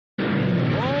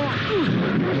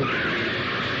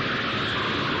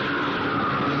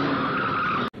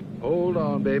Hold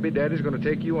on, baby. Daddy's going to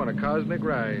take you on a cosmic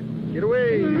ride. Get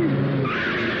away. Get out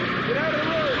of the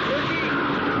road, Ricky.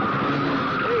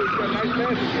 Hey, he's got a nice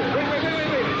passenger. Wait.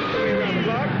 Coming around the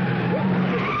block. Whoop,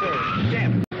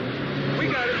 damn it. We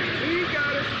got it.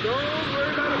 Don't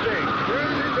worry about a thing.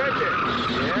 Turn it right there.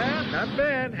 Yeah, not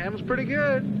bad. Ham's pretty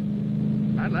good.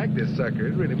 I like this sucker.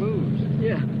 It really moves.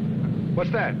 Yeah.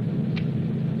 What's that?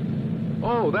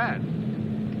 Oh, that.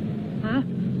 Huh?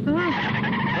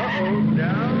 Uh-oh,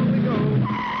 down we go.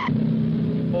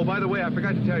 Oh, by the way, I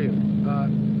forgot to tell you.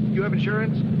 You have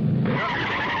insurance?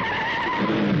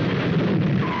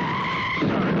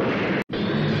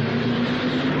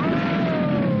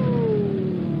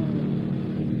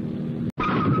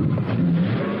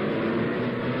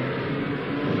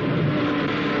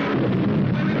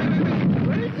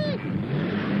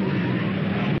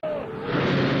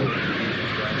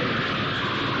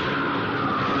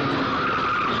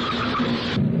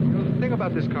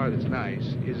 About this car that's nice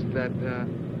is that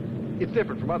it's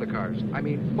different from other cars. I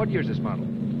mean, what year's this model?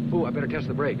 Oh, I better test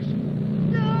the brakes.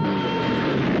 No!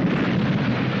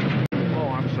 Oh,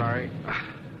 I'm sorry.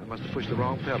 I must have pushed the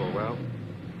wrong pedal. Well,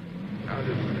 I'll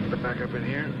just back up in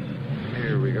here.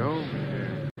 Here we go.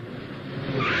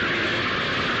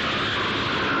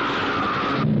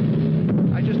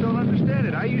 I just don't understand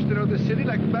it. I used to know this city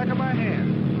like the back of my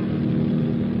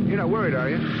hand. You're not worried, are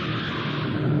you?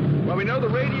 Well, we know the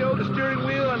radio, the steering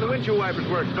wheel, and the windshield wipers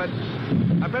work, but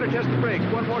I better test the brakes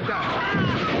one more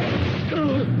time.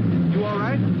 You all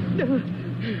right?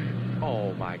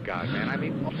 Oh, my God, man. I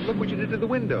mean, look what you did to the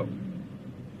window.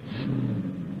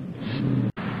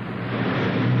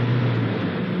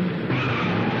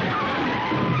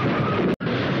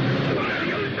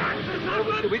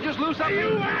 Did we just lose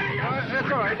something? That's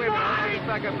all right. Wait a minute. I'll just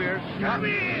back up here. Come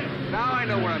here. Now I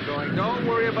know where I'm going. Don't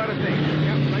worry about a thing.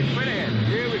 Yep, right straight ahead.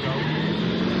 Here we go.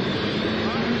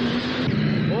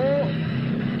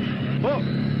 Oh.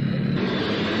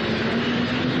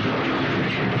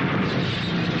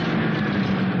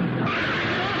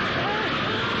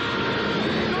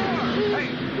 Hey,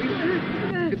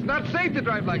 it's not safe to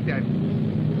drive like that.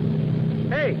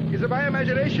 Hey, is it my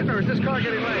imagination or is this car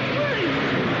getting late?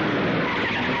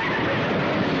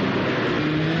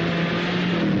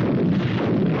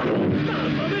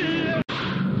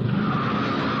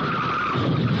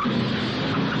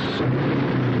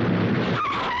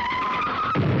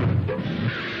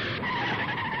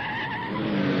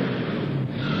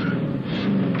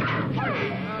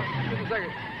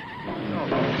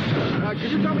 Can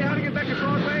you tell me how to get back to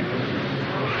Broadway?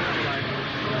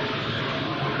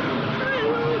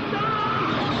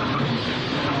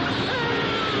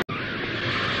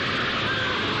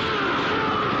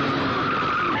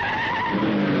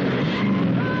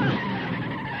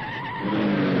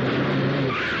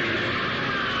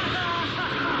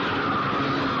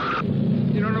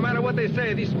 You know, no matter what they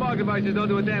say, these smog devices don't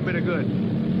do a damn bit of good.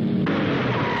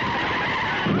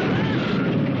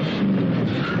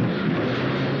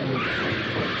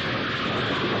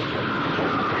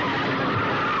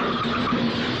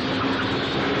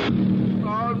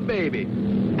 Baby.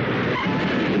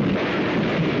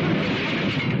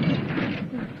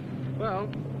 Well,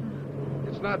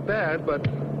 it's not bad, but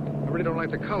I really don't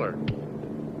like the color.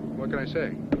 What can I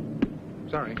say?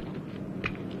 Sorry.